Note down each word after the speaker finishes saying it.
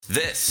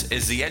This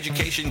is the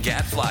Education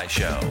Gadfly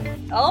Show.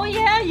 Oh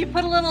yeah, you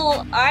put a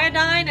little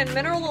iodine and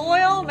mineral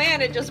oil,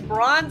 man, it just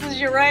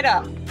bronzes you right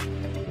up.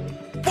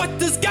 What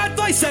does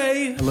Gadfly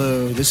say?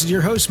 Hello, this is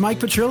your host, Mike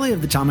Petrilli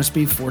of the Thomas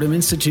B. Fordham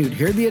Institute,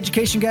 here at the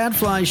Education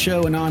Gadfly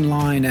Show and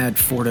online at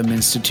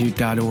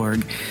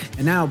fordhaminstitute.org.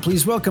 And now,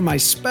 please welcome my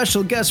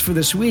special guest for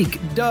this week,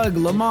 Doug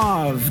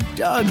Lemov.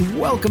 Doug,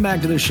 welcome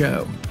back to the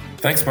show.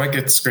 Thanks, Mike.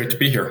 It's great to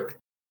be here.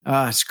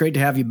 It's great to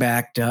have you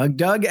back, Doug.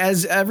 Doug,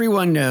 as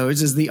everyone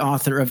knows, is the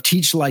author of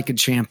Teach Like a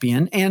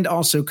Champion and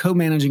also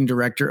co-managing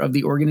director of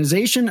the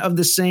organization of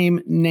the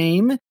same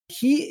name.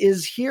 He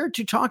is here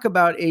to talk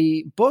about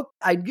a book.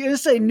 I'm going to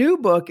say new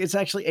book. It's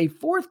actually a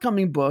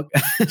forthcoming book,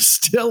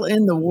 still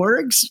in the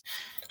works.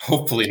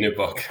 Hopefully new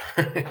book.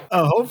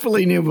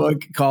 Hopefully new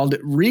book called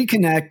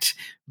Reconnect,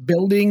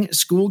 Building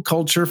School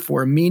Culture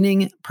for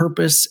Meaning,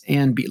 Purpose,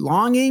 and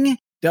Belonging.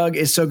 Doug,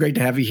 it's so great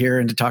to have you here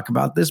and to talk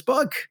about this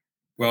book.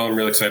 Well, I'm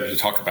really excited to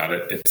talk about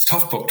it. It's a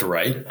tough book to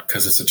write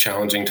because it's a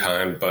challenging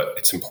time, but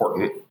it's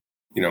important.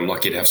 You know, I'm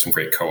lucky to have some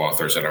great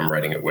co-authors that I'm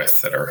writing it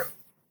with that are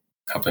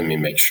helping me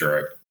make sure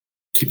I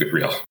keep it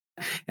real.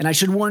 And I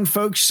should warn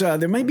folks,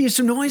 there might be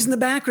some noise in the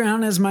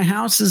background as my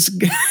house is,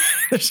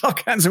 there's all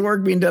kinds of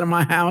work being done in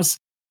my house.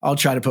 I'll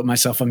try to put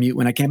myself on mute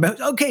when I can. But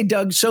okay,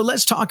 Doug, so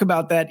let's talk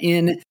about that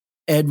in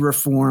Ed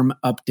Reform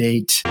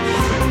Update.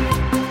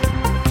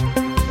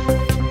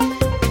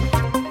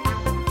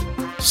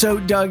 So,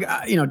 Doug,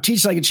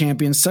 Teach Like a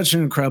Champion, such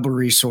an incredible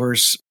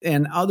resource,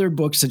 and other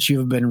books that you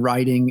have been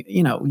writing,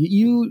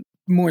 you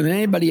more than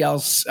anybody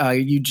else,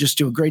 you just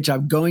do a great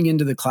job going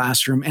into the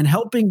classroom and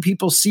helping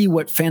people see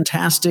what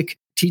fantastic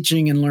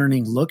teaching and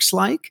learning looks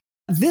like.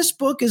 This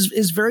book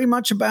is very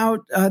much about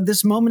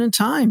this moment in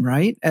time,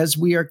 right? As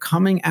we are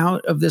coming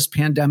out of this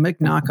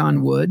pandemic, knock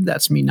on wood,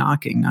 that's me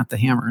knocking, not the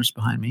hammers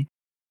behind me,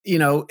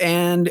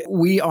 and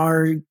we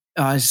are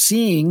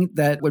seeing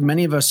that what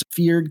many of us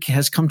feared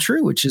has come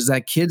true, which is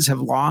that kids have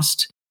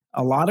lost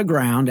a lot of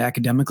ground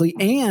academically,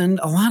 and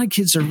a lot of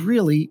kids are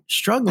really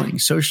struggling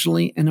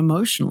socially and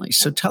emotionally.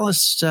 So tell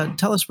us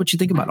what you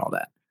think about all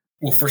that.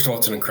 Well, first of all,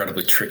 it's an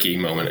incredibly tricky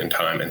moment in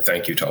time, and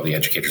thank you to all the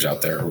educators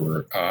out there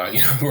who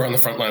are on the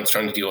front lines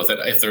trying to deal with it.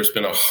 If there's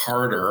been a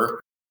harder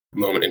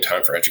moment in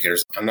time for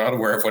educators, I'm not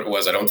aware of what it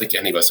was. I don't think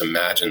any of us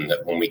imagined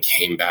that when we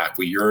came back,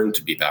 we yearned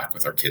to be back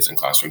with our kids in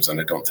classrooms,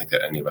 and I don't think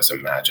that any of us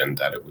imagined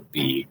that it would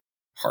be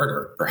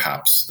harder,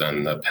 perhaps,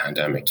 than the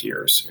pandemic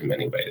years in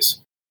many ways.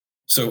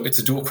 So it's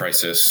a dual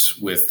crisis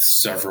with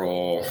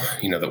several,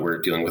 that we're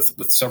dealing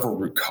with several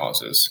root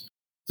causes.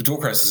 The dual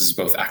crisis is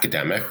both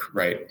academic,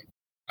 right?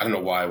 I don't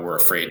know why we're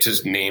afraid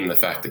to name the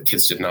fact that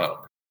kids did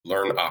not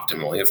learn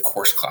optimally. Of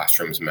course,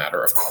 classrooms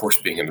matter. Of course,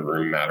 being in the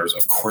room matters.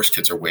 Of course,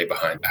 kids are way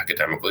behind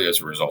academically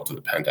as a result of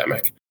the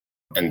pandemic.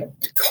 And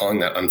calling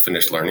that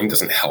unfinished learning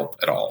doesn't help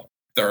at all.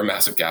 There are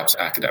massive gaps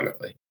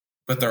academically.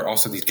 But there are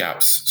also these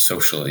gaps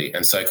socially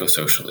and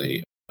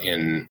psychosocially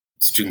in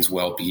students'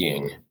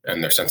 well-being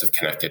and their sense of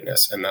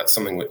connectedness. And that's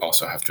something we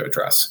also have to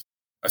address.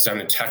 I was down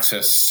in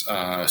Texas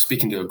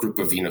speaking to a group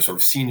of, sort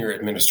of senior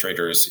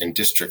administrators in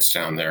districts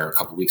down there a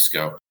couple of weeks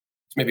ago.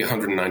 There's maybe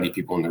 190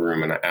 people in the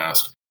room. And I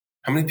asked,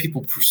 how many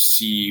people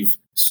perceive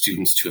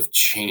students to have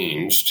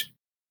changed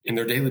in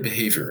their daily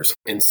behaviors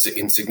in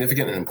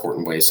significant and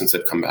important ways since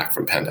they've come back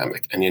from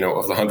pandemic? And,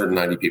 of the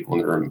 190 people in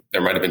the room,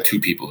 there might have been 2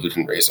 people who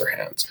didn't raise their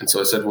hands. And so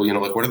I said, well,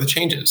 what are the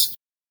changes?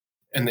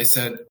 And they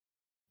said,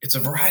 it's a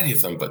variety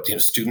of them, but,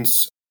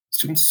 students'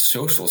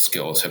 social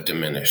skills have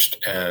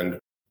diminished. And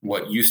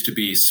what used to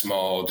be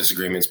small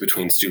disagreements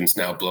between students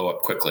now blow up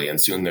quickly.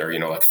 And soon they're,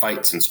 like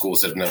fights in schools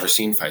that have never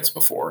seen fights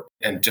before.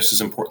 And just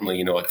as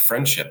importantly, like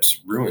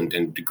friendships ruined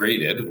and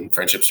degraded, and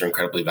friendships are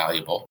incredibly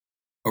valuable,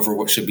 over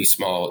what should be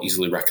small,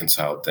 easily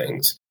reconciled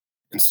things.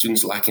 And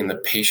students lacking the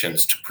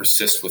patience to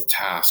persist with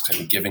tasks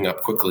and giving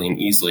up quickly and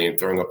easily and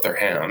throwing up their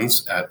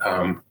hands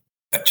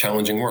at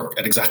challenging work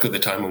at exactly the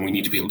time when we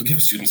need to be able to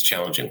give students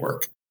challenging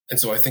work. And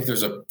so I think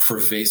there's a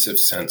pervasive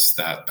sense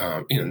that,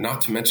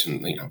 not to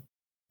mention,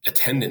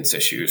 attendance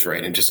issues,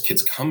 right? And just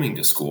kids coming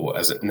to school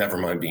never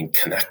mind being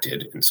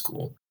connected in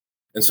school.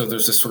 And so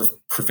there's this sort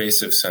of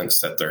pervasive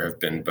sense that there have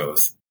been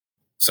both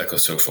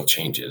psychosocial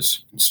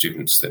changes in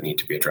students that need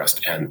to be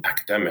addressed and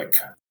academic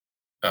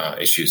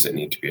issues that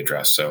need to be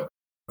addressed. So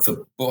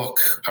the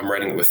book, I'm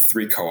writing it with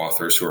 3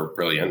 co-authors who are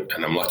brilliant,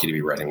 and I'm lucky to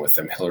be writing with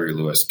them, Hillary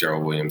Lewis,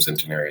 Daryl Williams, and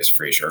Denarius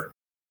Frazier.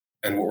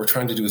 And what we're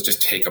trying to do is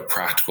just take a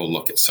practical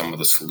look at some of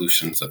the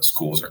solutions that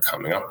schools are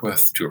coming up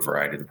with to a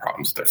variety of the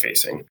problems they're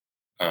facing.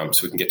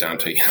 So we can get down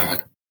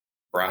to,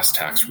 brass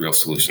tacks, real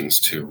solutions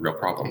to real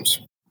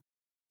problems.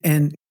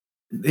 And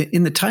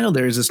in the title,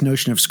 there is this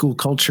notion of school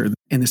culture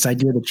and this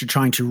idea that you're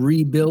trying to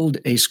rebuild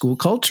a school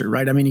culture,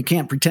 right? I mean, you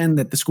can't pretend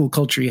that the school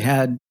culture you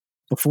had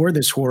before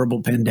this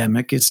horrible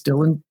pandemic is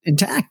still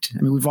intact.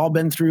 I mean, we've all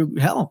been through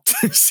hell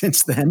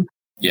since then,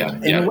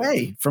 in a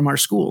way, from our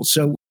schools.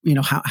 So,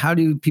 how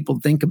do people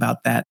think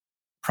about that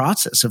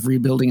process of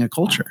rebuilding a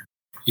culture?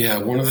 Yeah,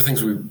 one of the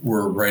things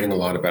we're writing a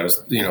lot about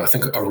is, I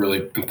think a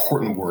really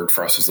important word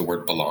for us is the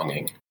word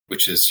belonging,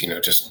 which is,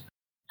 just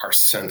our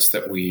sense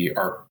that we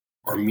are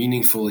or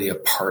meaningfully a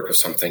part of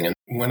something. And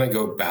when I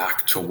go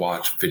back to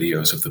watch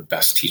videos of the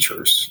best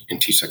teachers in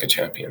Teach Like a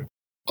Champion,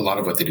 a lot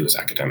of what they do is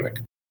academic.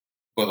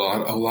 But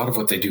a lot of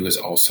what they do is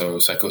also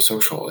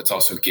psychosocial. It's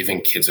also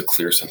giving kids a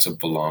clear sense of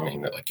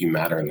belonging, that like you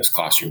matter in this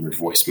classroom, your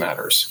voice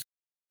matters,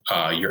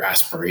 your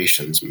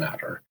aspirations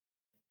matter.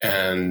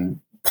 And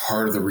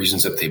part of the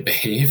reasons that they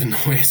behave in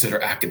the ways that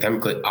are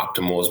academically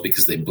optimal is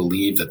because they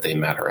believe that they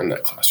matter in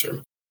that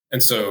classroom.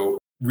 And so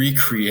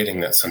recreating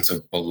that sense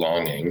of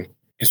belonging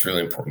is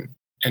really important.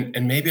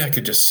 And maybe I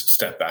could just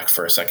step back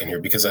for a second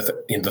here, because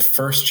the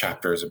first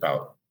chapter is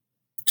about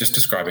just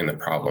describing the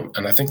problem.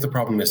 And I think the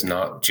problem is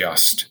not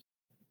just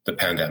the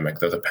pandemic,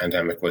 though the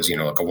pandemic was,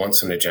 like a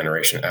once in a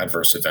generation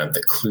adverse event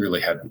that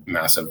clearly had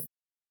massive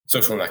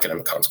social and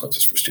academic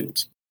consequences for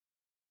students.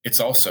 It's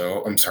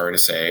also, I'm sorry to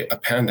say, a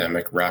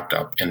pandemic wrapped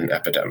up in an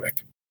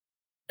epidemic.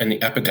 And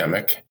the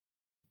epidemic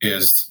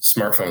is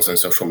smartphones and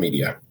social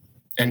media.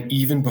 And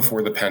even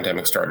before the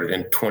pandemic started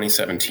in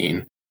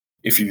 2017,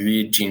 if you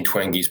read Jean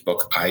Twenge's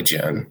book,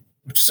 iGen,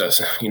 which is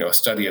a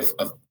study of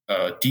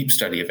a deep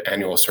study of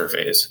annual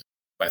surveys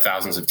by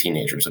thousands of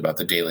teenagers about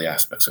the daily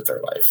aspects of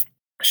their life,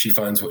 she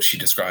finds what she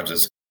describes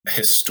as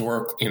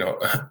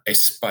a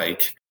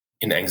spike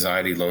in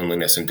anxiety,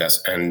 loneliness, and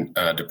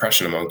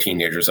depression among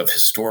teenagers of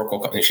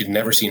historical. She'd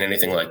never seen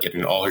anything like it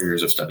in all her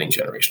years of studying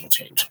generational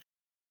change.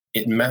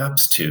 It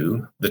maps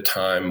to the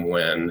time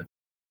when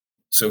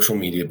social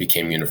media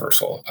became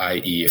universal,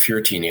 i.e., if you're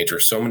a teenager,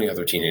 so many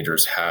other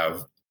teenagers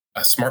have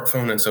a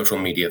smartphone and social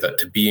media that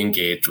to be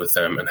engaged with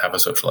them and have a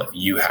social life,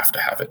 you have to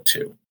have it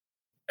too.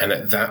 And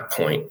at that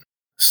point,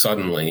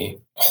 suddenly,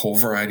 a whole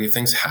variety of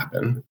things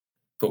happen.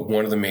 But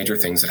one of the major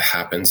things that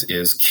happens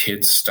is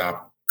kids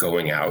stop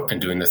going out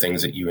and doing the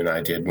things that you and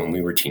I did when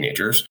we were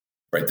teenagers,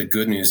 right? The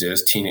good news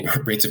is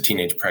rates of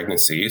teenage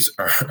pregnancies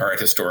are at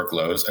historic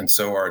lows, and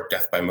so are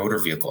death by motor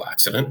vehicle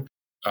accident.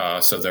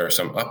 So there are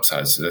some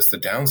upsides to this. The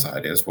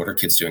downside is, what are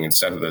kids doing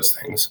instead of those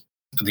things?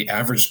 The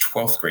average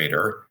 12th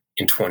grader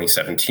in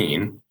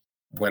 2017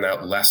 went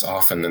out less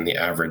often than the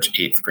average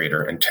 8th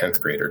grader and 10th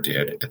grader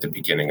did at the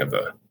beginning of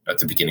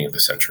the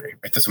century.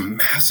 Right? That's a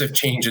massive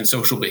change in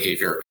social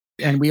behavior.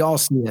 And we all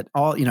see it.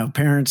 All,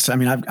 parents, I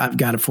mean, I've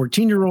got a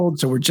 14-year-old,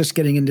 so we're just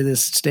getting into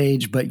this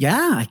stage. But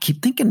yeah, I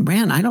keep thinking,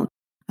 man, I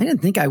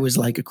didn't think I was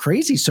like a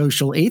crazy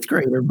social 8th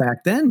grader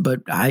back then,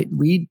 but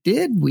we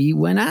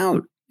went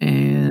out,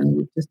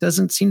 and it just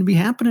doesn't seem to be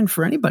happening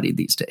for anybody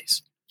these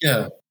days.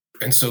 Yeah.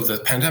 And so the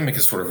pandemic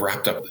is sort of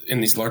wrapped up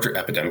in these larger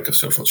epidemic of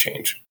social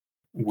change,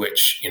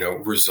 which,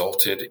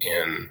 resulted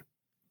in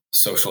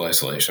social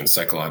isolation,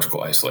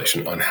 psychological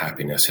isolation,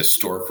 unhappiness,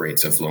 historic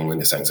rates of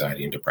loneliness,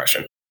 anxiety, and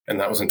depression. And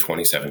that was in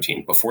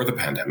 2017, before the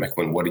pandemic,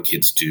 when what did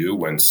kids do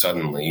when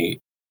suddenly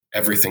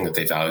everything that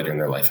they valued in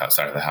their life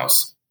outside of the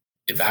house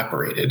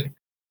evaporated?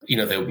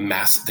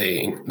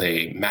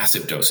 They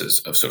massive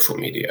doses of social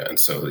media. And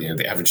so,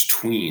 the average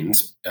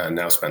tweens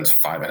now spends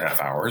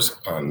 5.5 hours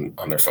on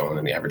their phone,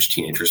 and the average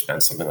teenager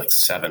spends something like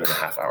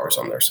 7.5 hours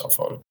on their cell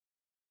phone.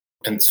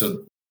 And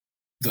so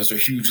those are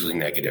hugely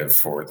negative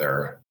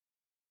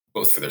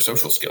both for their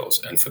social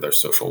skills and for their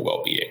social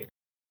well-being.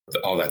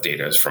 All that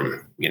data is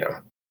from,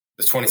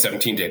 this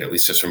 2017 data, at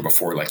least, is from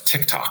before like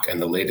TikTok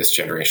and the latest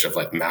generation of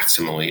like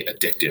maximally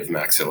addictive,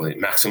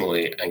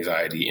 maximally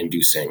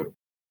anxiety-inducing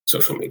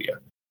social media.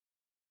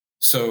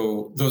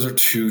 So those are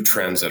two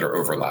trends that are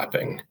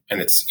overlapping. And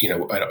it's, I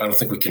don't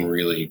think we can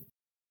really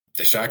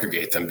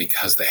disaggregate them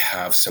because they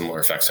have similar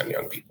effects on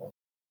young people.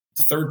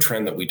 The third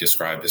trend that we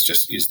described is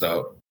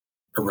the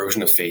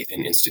erosion of faith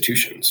in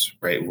institutions,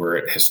 right? We're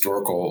at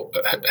historical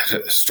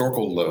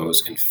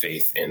lows in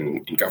faith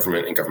in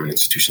government and government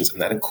institutions, and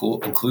that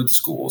includes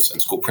schools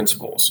and school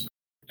principals.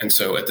 And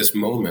so at this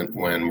moment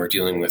when we're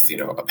dealing with,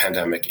 a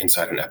pandemic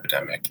inside an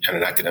epidemic and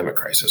an academic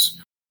crisis,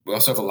 we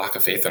also have a lack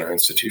of faith in our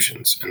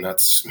institutions. And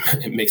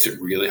it makes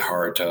it really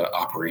hard to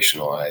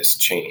operationalize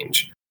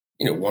change.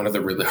 One of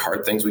the really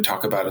hard things we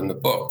talk about in the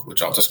book,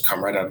 which I'll just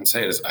come right out and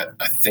say, is I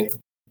think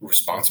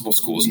responsible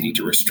schools need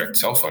to restrict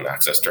cell phone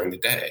access during the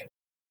day.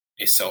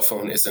 A cell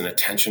phone is an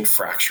attention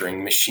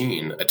fracturing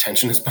machine.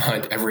 Attention is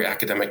behind every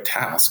academic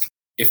task.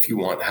 If you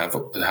want to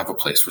have a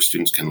place where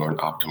students can learn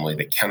optimally,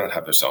 they cannot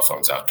have their cell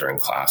phones out during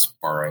class,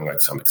 barring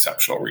like some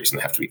exceptional reason.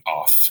 They have to be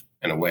off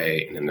and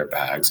away and in their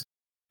bags.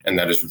 And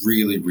that is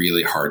really,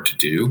 really hard to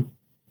do.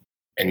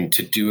 And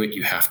to do it,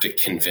 you have to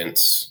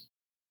convince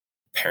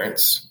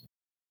parents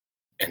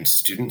and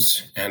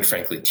students and,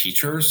 frankly,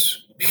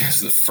 teachers, because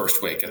the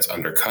first way it gets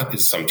undercut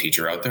is some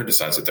teacher out there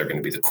decides that they're going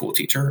to be the cool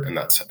teacher. And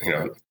that's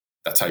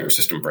how your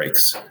system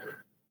breaks.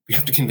 You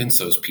have to convince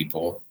those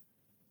people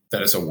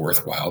that it's a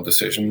worthwhile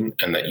decision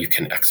and that you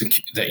can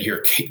execute, that you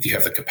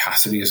have the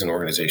capacity as an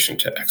organization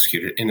to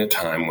execute it in a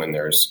time when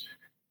there's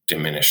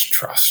diminished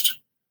trust.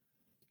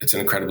 It's an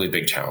incredibly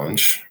big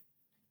challenge,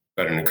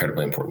 but an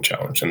incredibly important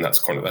challenge. And that's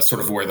sort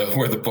of where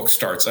the book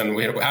starts. And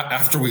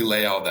after we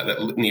lay all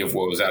that litany of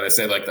woes out, I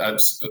say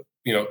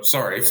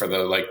sorry for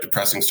the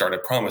depressing start. I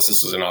promise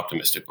this is an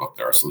optimistic book.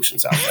 There are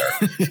solutions out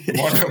there.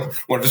 Want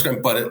to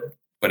describe,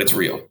 but it's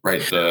real,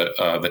 right?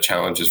 The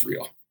challenge is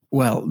real.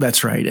 Well,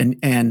 that's right.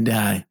 And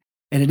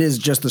it is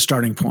just the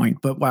starting point.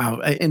 But wow,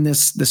 in the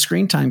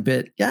screen time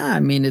bit, yeah, I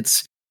mean, it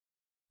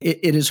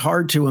is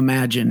hard to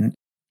imagine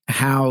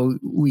how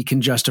we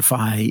can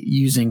justify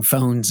using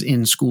phones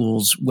in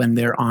schools when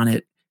they're on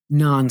it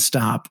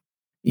nonstop,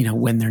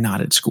 when they're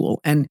not at school.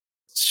 And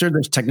sure,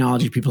 there's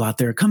technology people out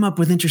there come up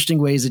with interesting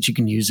ways that you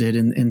can use it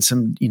and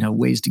some,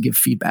 ways to give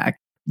feedback.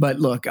 But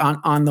look,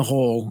 on the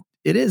whole,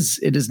 it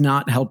is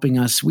not helping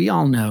us. We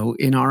all know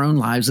in our own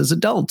lives as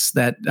adults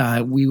that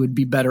we would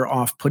be better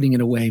off putting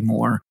it away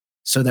more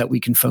so that we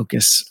can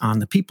focus on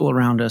the people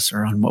around us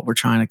or on what we're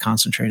trying to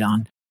concentrate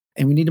on.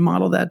 And we need to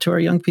model that to our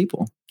young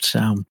people.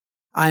 So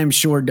I am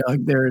sure,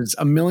 Doug, there's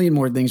a million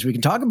more things we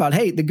can talk about.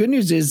 Hey, the good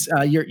news is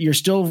you're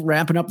still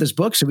wrapping up this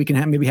book, so we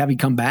can maybe have you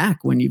come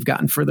back when you've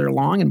gotten further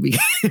along and we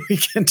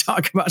can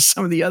talk about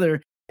some of the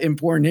other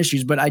important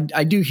issues. But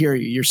I do hear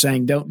you. You're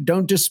saying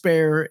don't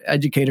despair,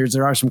 educators.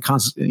 There are some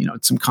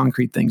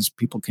concrete things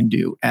people can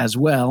do as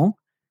well,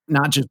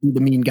 not just be the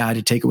mean guy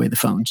to take away the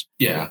phones.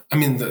 Yeah, I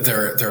mean,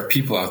 there are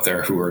people out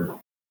there who are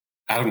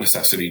out of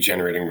necessity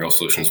generating real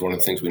solutions. One of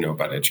the things we know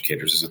about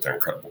educators is that they're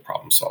incredible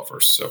problem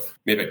solvers. So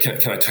maybe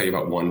can I tell you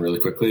about one really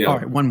quickly? All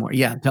right, one more.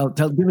 Yeah,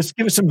 give us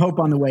some hope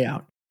on the way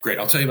out. Great.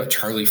 I'll tell you about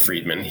Charlie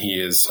Friedman.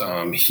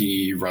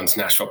 He runs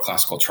Nashville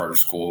Classical Charter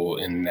School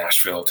in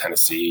Nashville,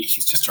 Tennessee.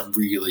 He's just a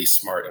really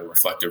smart and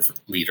reflective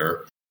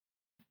leader.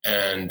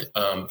 And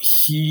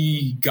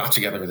he got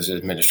together with his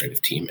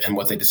administrative team. And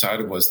what they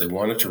decided was they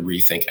wanted to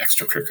rethink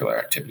extracurricular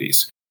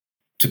activities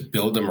to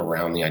build them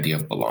around the idea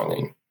of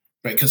belonging.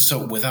 Right? Because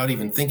so without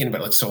even thinking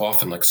about it, like so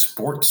often like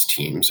sports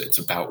teams, it's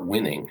about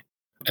winning.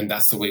 And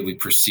that's the way we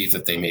perceive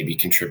that they maybe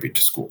contribute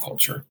to school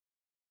culture.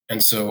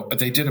 And so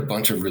they did a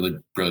bunch of really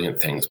brilliant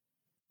things.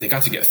 They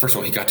got together. First of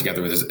all, he got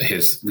together with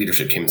his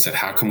leadership team and said,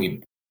 how can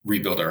we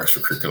rebuild our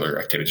extracurricular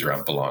activities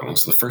around belonging?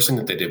 So the first thing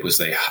that they did was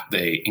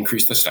they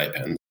increased the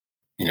stipend,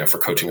 for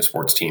coaching a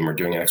sports team or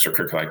doing an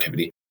extracurricular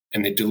activity.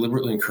 And they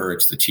deliberately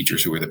encouraged the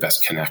teachers who were the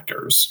best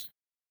connectors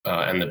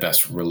and the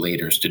best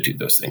relators to do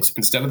those things.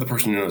 Instead of the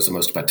person who knows the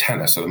most about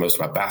tennis or the most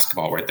about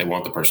basketball, right? They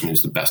want the person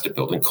who's the best at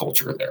building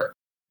culture there,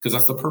 because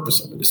that's the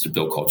purpose of it, is to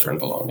build culture and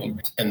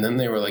belonging. And then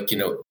they were like,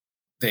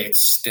 they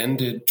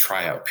extended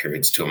tryout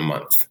periods to a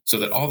month so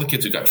that all the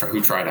kids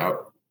who tried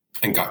out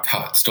and got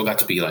cut still got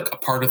to be like a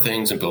part of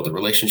things and build the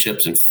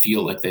relationships and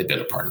feel like they'd been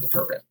a part of the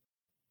program.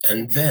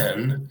 And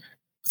then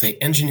they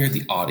engineered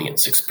the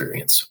audience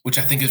experience, which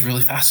I think is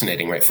really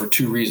fascinating, right? For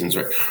two reasons,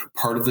 right?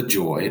 Part of the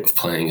joy of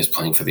playing is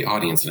playing for the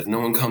audience. And if no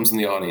one comes in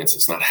the audience,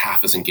 it's not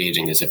half as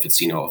engaging as if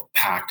it's, a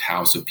packed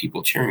house of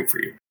people cheering for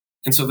you.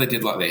 And so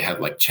they had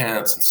like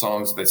chants and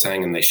songs that they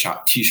sang, and they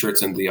shot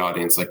T-shirts into the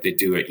audience like they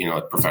do at,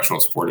 at professional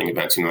sporting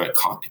events.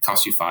 It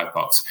costs you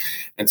 $5.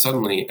 And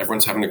suddenly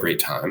everyone's having a great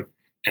time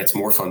and it's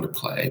more fun to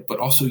play. But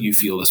also you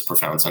feel this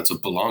profound sense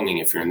of belonging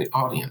if you're in the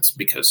audience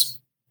because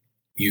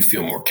you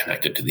feel more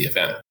connected to the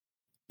event.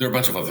 There are a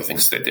bunch of other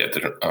things they did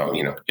that,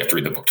 you have to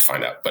read the book to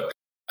find out. But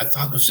I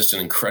thought it was just an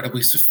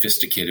incredibly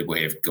sophisticated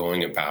way of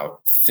going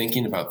about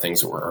thinking about things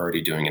that we're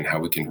already doing and how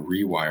we can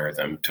rewire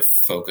them to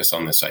focus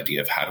on this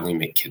idea of how do we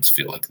make kids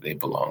feel like they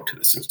belong to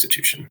this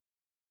institution.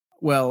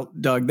 Well,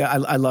 Doug,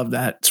 I love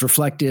that. It's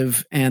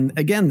reflective. And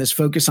again, this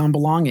focus on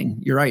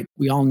belonging. You're right.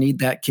 We all need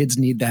that. Kids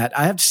need that.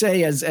 I have to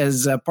say,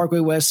 as Parkway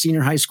West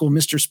Senior High School,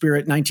 Mr.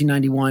 Spirit,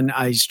 1991,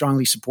 I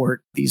strongly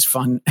support these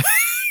fun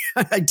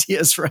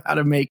ideas for how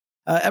to make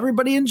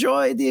everybody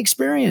enjoy the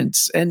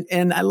experience.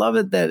 And I love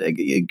it that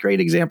a great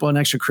example in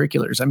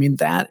extracurriculars. I mean,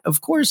 that,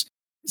 of course,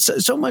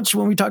 so much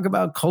when we talk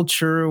about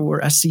culture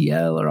or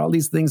SEL or all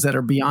these things that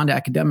are beyond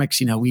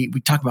academics, we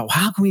talk about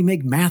how can we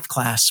make math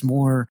class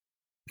more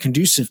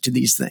conducive to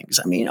these things?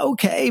 I mean,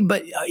 okay,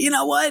 but you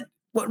know what?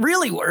 What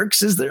really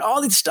works is there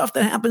all the stuff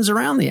that happens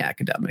around the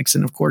academics.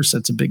 And of course,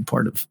 that's a big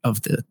part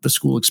of the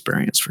school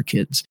experience for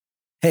kids.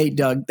 Hey,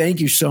 Doug, thank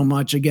you so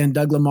much. Again,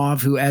 Doug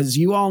Lemov, who, as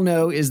you all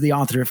know, is the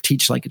author of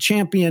Teach Like a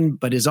Champion,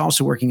 but is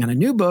also working on a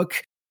new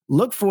book.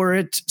 Look for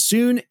it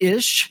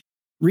soon-ish.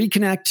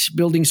 Reconnect,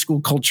 Building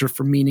School Culture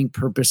for Meaning,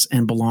 Purpose,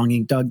 and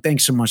Belonging. Doug,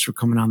 thanks so much for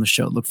coming on the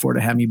show. Look forward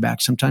to having you back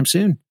sometime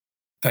soon.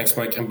 Thanks,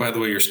 Mike. And by the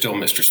way, you're still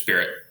Mr.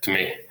 Spirit to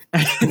me.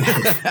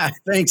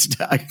 Thanks,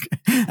 Doug.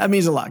 That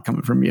means a lot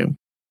coming from you.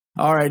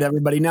 All right,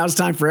 everybody. Now it's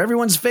time for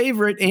everyone's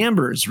favorite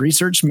Amber's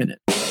Research Minute.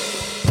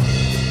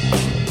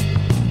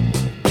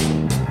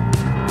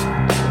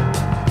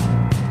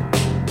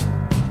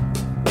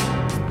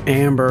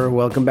 Amber,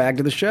 welcome back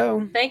to the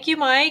show. Thank you,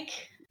 Mike.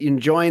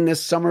 Enjoying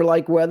this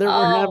summer-like weather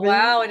we're having?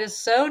 Wow, it is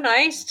so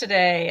nice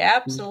today.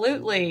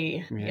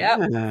 Absolutely. Yeah,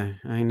 Yep.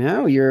 I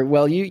know.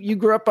 You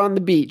grew up on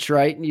the beach,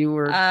 right?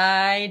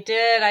 I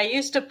did. I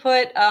used to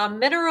put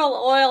mineral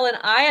oil and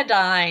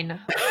iodine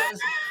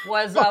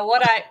was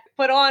what I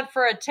put on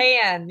for a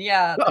tan.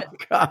 Yeah. Oh,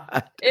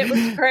 God. It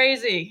was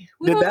crazy.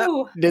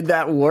 Did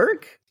that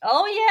work?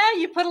 Oh,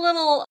 yeah. You put a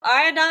little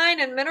iodine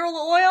and mineral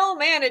oil.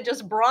 Man, it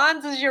just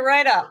bronzes you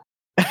right up.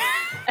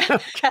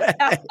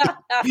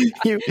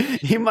 Okay.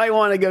 You might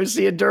want to go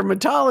see a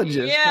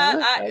dermatologist.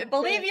 Yeah, huh?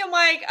 believe you,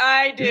 Mike,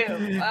 I do.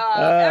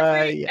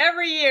 Yeah.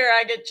 Every year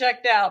I get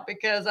checked out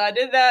because I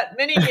did that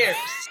many years.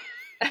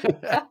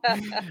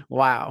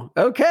 Wow.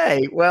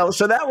 Okay. Well,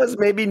 so that was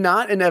maybe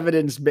not an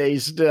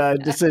evidence-based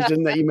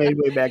decision that you made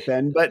way back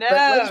then, but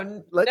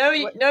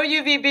No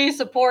UVB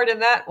support in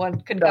that one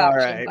all concoction.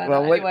 right. But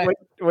Well, anyway.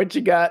 what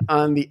you got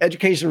on the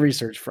education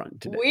research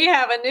front today? We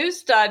have a new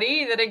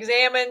study that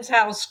examines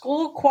how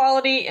school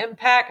quality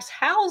impacts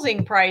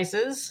housing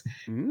prices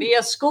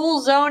via school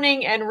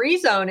zoning and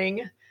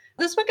rezoning.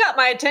 This one got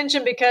my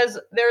attention because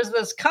there's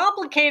this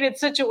complicated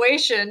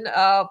situation.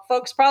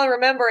 Folks probably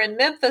remember in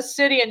Memphis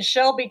City and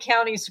Shelby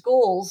County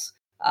schools.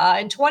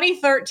 In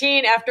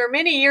 2013, after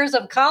many years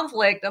of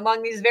conflict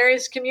among these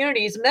various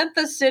communities,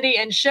 Memphis City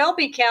and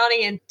Shelby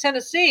County in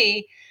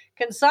Tennessee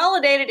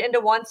consolidated into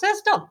one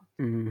system,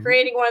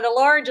 creating one of the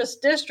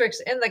largest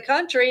districts in the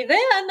country.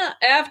 Then,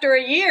 after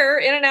a year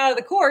in and out of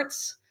the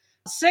courts,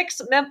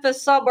 6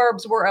 Memphis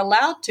suburbs were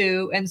allowed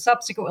to and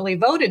subsequently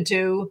voted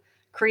to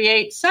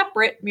create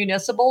separate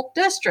municipal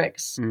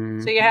districts.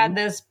 So you had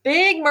this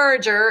big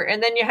merger,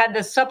 and then you had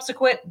this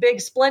subsequent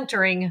big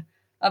splintering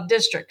of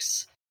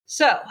districts.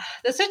 So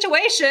the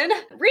situation,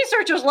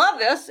 researchers love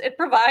this. It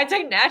provides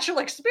a natural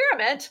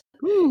experiment.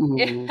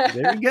 Ooh,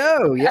 there you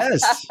go.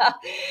 Yes.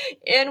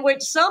 In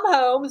which some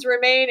homes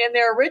remain in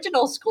their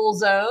original school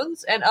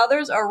zones and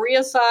others are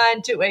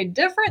reassigned to a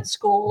different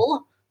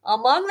school.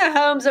 Among the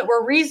homes that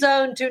were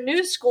rezoned to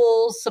new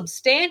schools,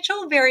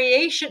 substantial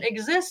variation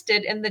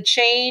existed in the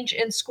change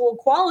in school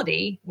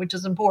quality, which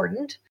is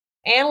important.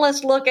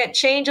 Analysts look at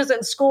changes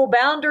in school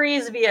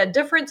boundaries via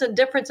difference in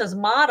differences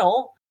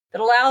model that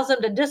allows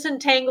them to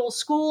disentangle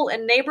school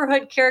and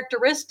neighborhood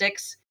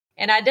characteristics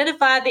and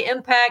identify the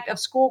impact of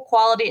school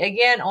quality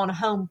again on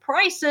home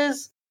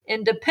prices,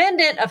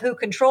 independent of who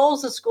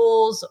controls the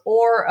schools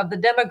or of the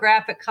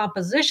demographic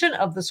composition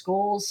of the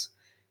schools.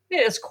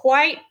 It is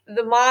quite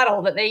the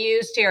model that they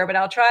used here, but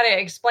I'll try to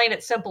explain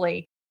it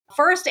simply.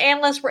 First,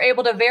 analysts were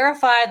able to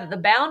verify that the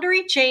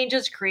boundary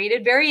changes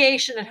created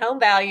variation in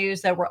home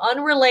values that were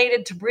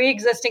unrelated to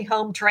pre-existing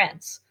home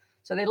trends.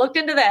 So they looked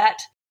into that.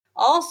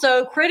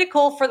 Also,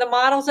 critical for the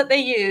models that they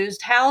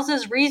used,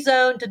 houses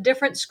rezoned to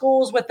different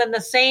schools within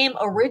the same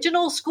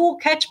original school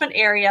catchment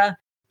area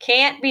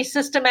can't be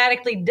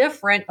systematically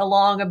different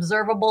along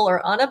observable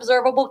or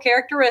unobservable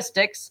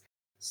characteristics.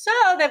 So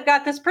they've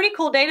got this pretty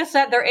cool data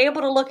set. They're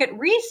able to look at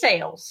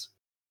resales.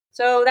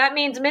 So that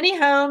means many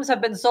homes have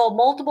been sold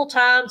multiple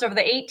times over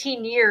the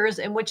 18 years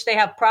in which they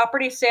have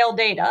property sale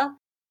data.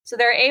 So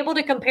they're able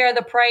to compare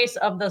the price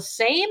of the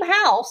same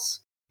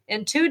house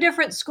in 2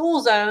 different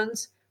school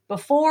zones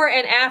before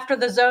and after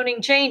the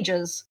zoning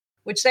changes,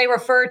 which they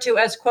refer to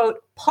as, quote,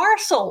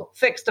 parcel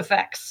fixed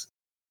effects.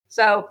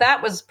 So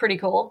that was pretty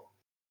cool.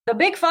 The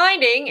big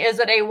finding is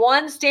that a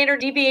 1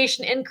 standard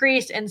deviation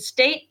increase in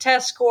state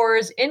test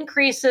scores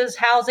increases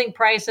housing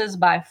prices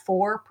by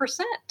 4%.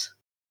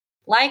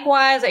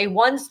 Likewise, a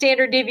 1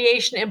 standard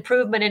deviation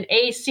improvement in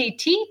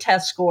ACT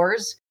test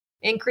scores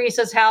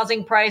increases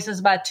housing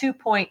prices by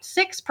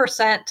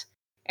 2.6%.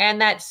 And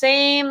that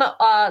same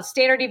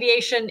standard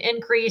deviation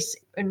increase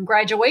in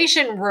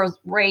graduation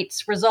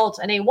rates results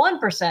in a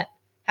 1%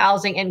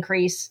 housing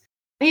increase.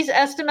 These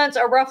estimates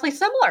are roughly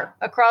similar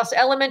across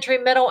elementary,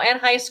 middle, and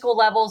high school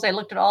levels. They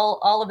looked at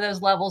all of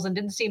those levels and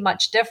didn't see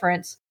much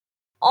difference.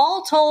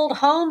 All told,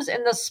 homes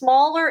in the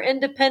smaller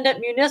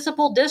independent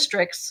municipal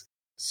districts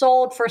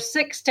sold for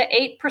 6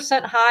 to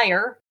 8%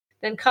 higher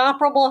than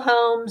comparable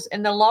homes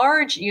in the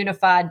large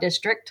unified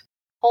district,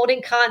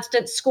 holding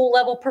constant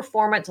school-level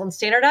performance on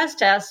standardized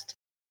tests.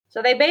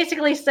 So they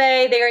basically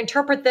say they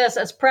interpret this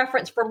as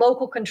preference for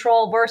local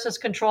control versus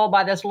control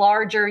by this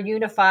larger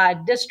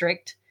unified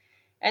district.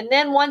 And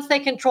then once they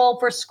controlled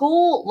for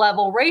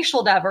school-level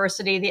racial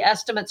diversity, the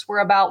estimates were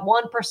about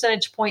 1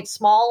 percentage point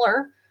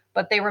smaller,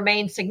 but they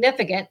remained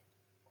significant.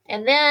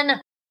 And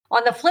then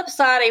on the flip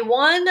side, a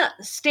 1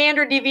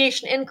 standard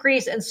deviation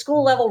increase in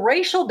school-level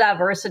racial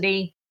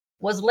diversity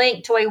was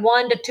linked to a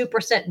 1 to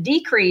 2%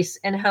 decrease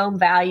in home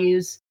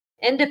values,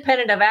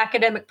 independent of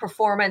academic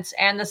performance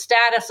and the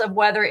status of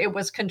whether it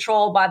was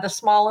controlled by the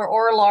smaller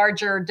or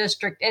larger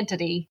district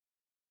entity.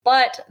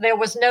 But there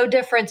was no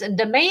difference in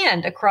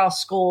demand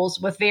across schools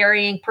with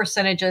varying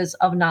percentages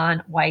of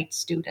non-white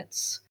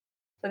students.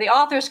 So the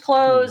authors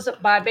close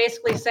by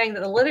basically saying that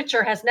the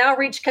literature has now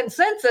reached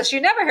consensus.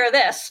 You never hear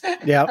this.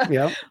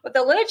 Yeah. But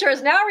the literature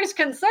has now reached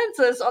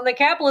consensus on the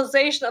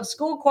capitalization of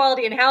school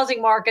quality in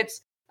housing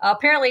markets.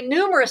 Apparently,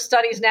 numerous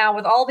studies now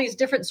with all these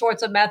different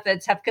sorts of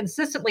methods have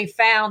consistently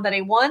found that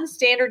a 1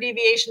 standard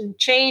deviation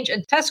change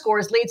in test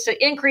scores leads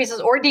to increases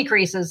or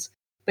decreases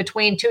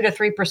between 2 to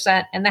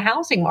 3% in the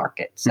housing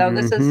market. So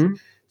this is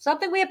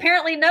something we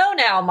apparently know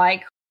now,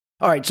 Mike.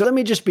 All right. So let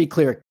me just be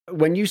clear.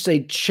 When you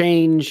say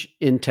change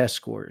in test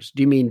scores,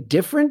 do you mean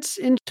difference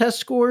in test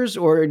scores,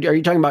 or are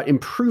you talking about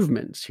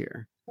improvements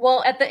here?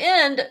 Well, at the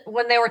end,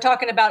 when they were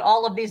talking about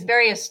all of these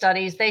various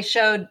studies, they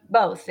showed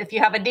both. If you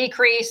have a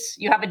decrease,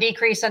 you have a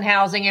decrease in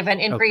housing. If an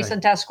increase in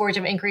test scores,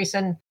 you have an increase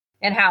in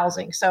and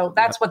housing. So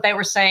that's what they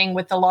were saying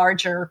with the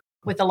larger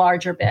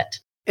bit.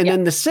 And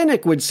then the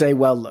cynic would say,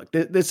 well, look,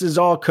 this is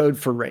all code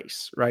for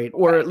race, right?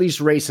 Or at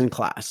least race and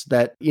class,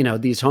 that,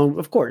 these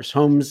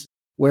homes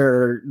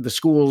where the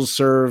schools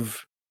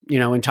serve,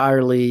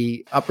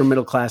 entirely upper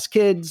middle class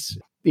kids,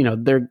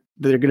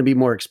 they're going to be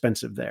more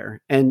expensive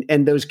there.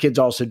 And those kids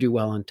also do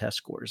well on test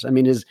scores. I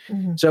mean,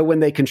 so when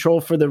they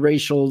control for the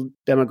racial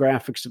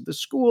demographics of the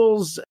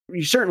schools,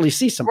 you certainly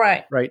see some.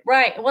 Right.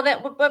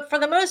 Well, but for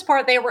the most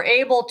part, they were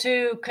able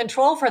to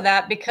control for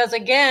that because,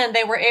 again,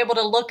 they were able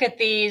to look at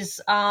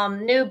these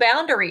new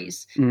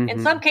boundaries.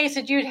 In some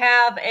cases, you'd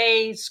have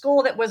a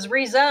school that was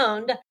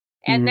rezoned,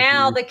 and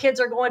now the kids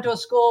are going to a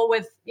school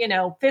with,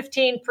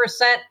 15%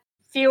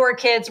 fewer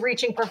kids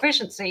reaching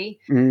proficiency,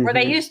 where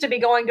they used to be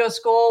going to a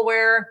school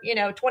where,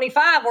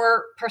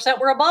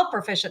 25% were above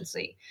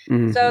proficiency.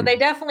 So they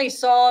definitely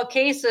saw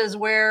cases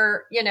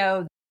where,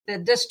 the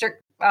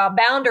district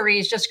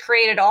boundaries just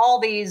created all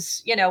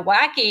these,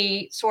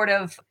 wacky sort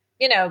of,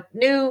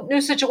 new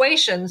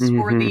situations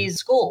for these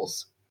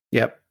schools.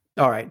 Yep.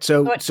 All right.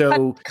 So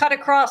cut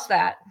across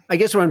that. I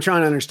guess what I'm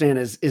trying to understand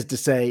is to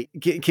say,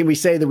 can we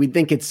say that we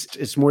think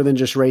it's more than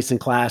just race and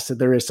class, that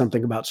there is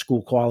something about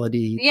school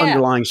quality,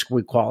 underlying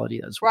school quality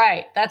as well?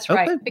 Right. That's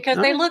right. Because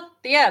they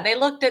looked at,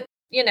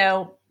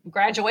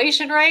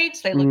 graduation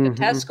rates. They looked at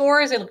test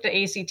scores. They looked at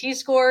ACT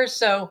scores.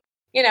 So,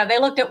 they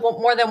looked at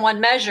more than one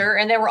measure,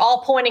 and they were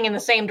all pointing in the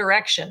same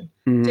direction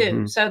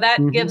too. So that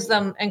gives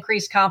them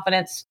increased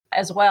confidence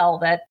as well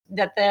that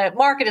the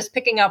market is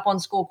picking up on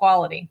school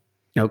quality.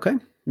 Okay.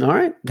 All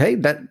right.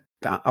 Hey,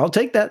 I'll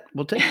take that.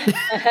 We'll take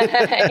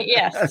it.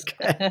 Yes.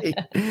 Okay.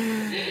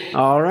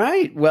 All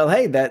right. Well,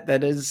 hey,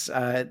 that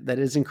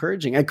is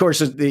encouraging. Of course,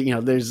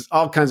 there's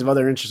all kinds of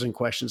other interesting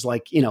questions,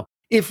 like,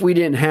 if we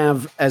didn't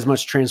have as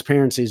much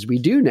transparency as we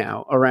do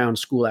now around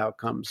school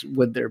outcomes,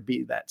 would there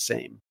be that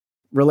same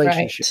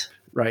relationship?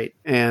 Right.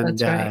 And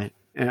That's right.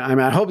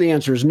 And I hope the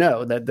answer is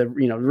no, that the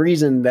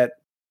reason that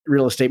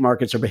real estate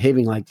markets are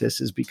behaving like this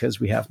is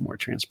because we have more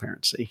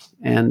transparency.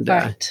 And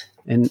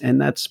and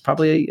that's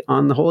probably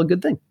on the whole a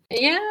good thing.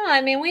 Yeah,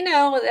 I mean, we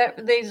know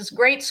that these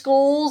great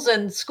schools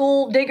and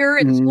School Digger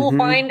and School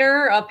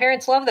Finder,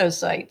 parents love those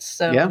sites.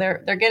 So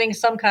they're getting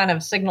some kind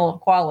of signal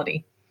of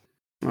quality.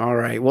 All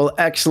right. Well,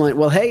 excellent.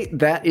 Well, hey,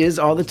 that is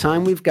all the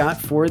time we've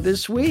got for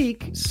this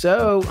week.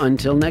 So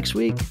until next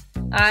week.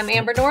 I'm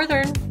Amber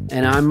Northern.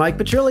 And I'm Mike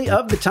Petrilli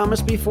of the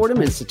Thomas B. Fordham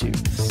Institute,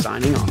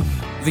 signing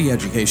off. The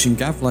Education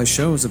Gadfly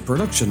Show is a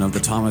production of the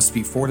Thomas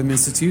B. Fordham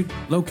Institute,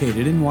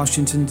 located in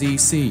Washington,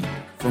 D.C.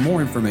 For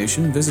more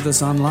information, visit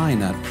us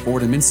online at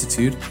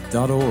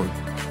fordhaminstitute.org.